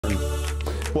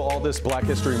Well, all this Black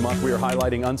History Month, we are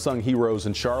highlighting unsung heroes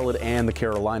in Charlotte and the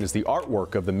Carolinas. The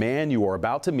artwork of the man you are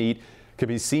about to meet can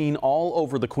be seen all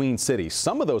over the Queen City.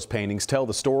 Some of those paintings tell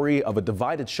the story of a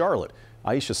divided Charlotte.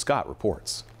 Aisha Scott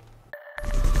reports.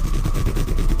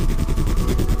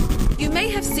 You may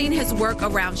have seen his work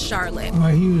around Charlotte. Well,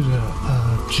 he was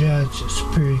a judge, a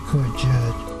Superior Court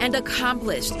judge. An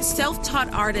accomplished,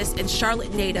 self-taught artist and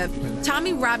Charlotte native,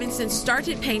 Tommie Robinson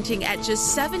started painting at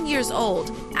just 7 years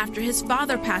old after his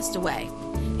father passed away.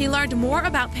 He learned more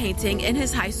about painting in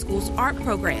his high school's art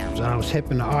program. I was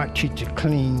helping the art teacher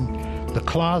clean the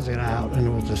closet out, and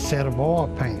there was a set of oil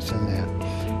paints in there.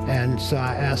 And so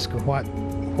I asked her what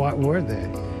were they?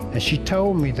 And she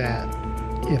told me that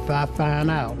if I find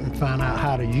out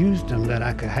how to use them, that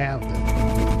I could have them.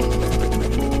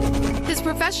 His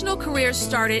professional career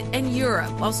started in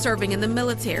Europe while serving in the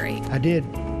military. I did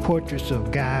portraits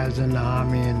of guys in the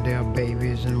Army and their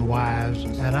babies and wives,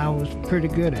 and I was pretty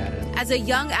good at it. As a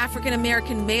young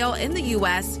African-American male in the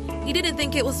U.S., he didn't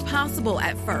think it was possible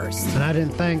at first. And I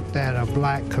didn't think that a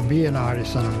black could be an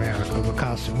artist in America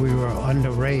because we were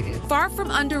underrated. Far from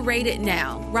underrated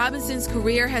now, Robinson's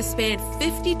career has spanned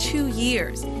 52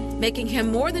 years, making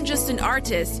him more than just an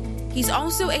artist. He's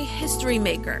also a history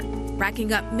maker,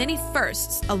 racking up many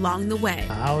firsts along the way.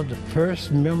 I was the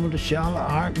first member of the Charlotte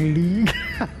Art League.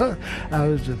 I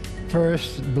was the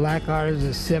first black artist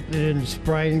accepted in the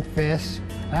Spring Fest.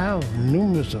 I have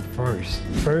numerous of firsts.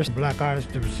 First black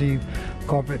artist to receive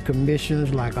corporate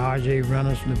commissions like R.J.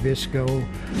 Reynolds Nabisco,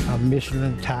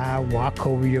 Michelin Tire,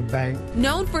 Wachovia Bank.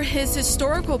 Known for his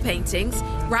historical paintings,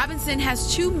 Robinson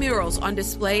has 2 murals on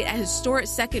display at historic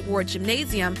Second Ward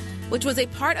Gymnasium, which was a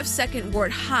part of Second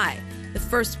Ward High, the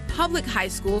first public high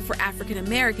school for African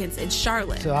Americans in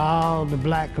Charlotte. So all the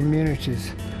black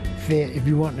communities fit, if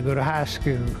you wanted to go to high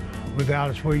school,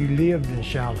 regardless where you lived in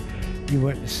Charlotte, you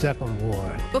went to Second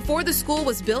Ward. Before the school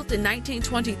was built in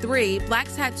 1923,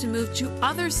 blacks had to move to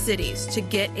other cities to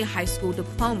get a high school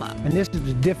diploma. And this is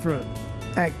the different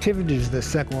activities that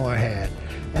Second Ward had.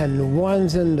 And the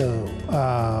ones in the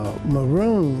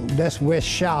maroon, that's West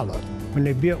Charlotte. When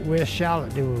they built West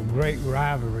Charlotte, there were great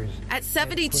rivalries. At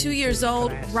 72 years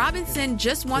old, Robinson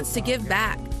just wants to give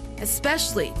back,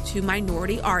 especially to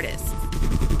minority artists.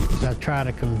 I try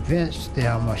to convince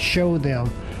them or show them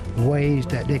ways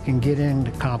that they can get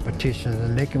into competitions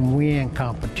and they can win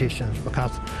competitions,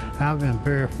 because I've been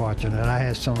very fortunate. I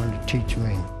had someone to teach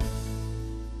me.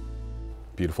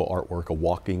 Beautiful artwork, a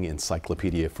walking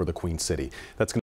encyclopedia for the Queen City. That's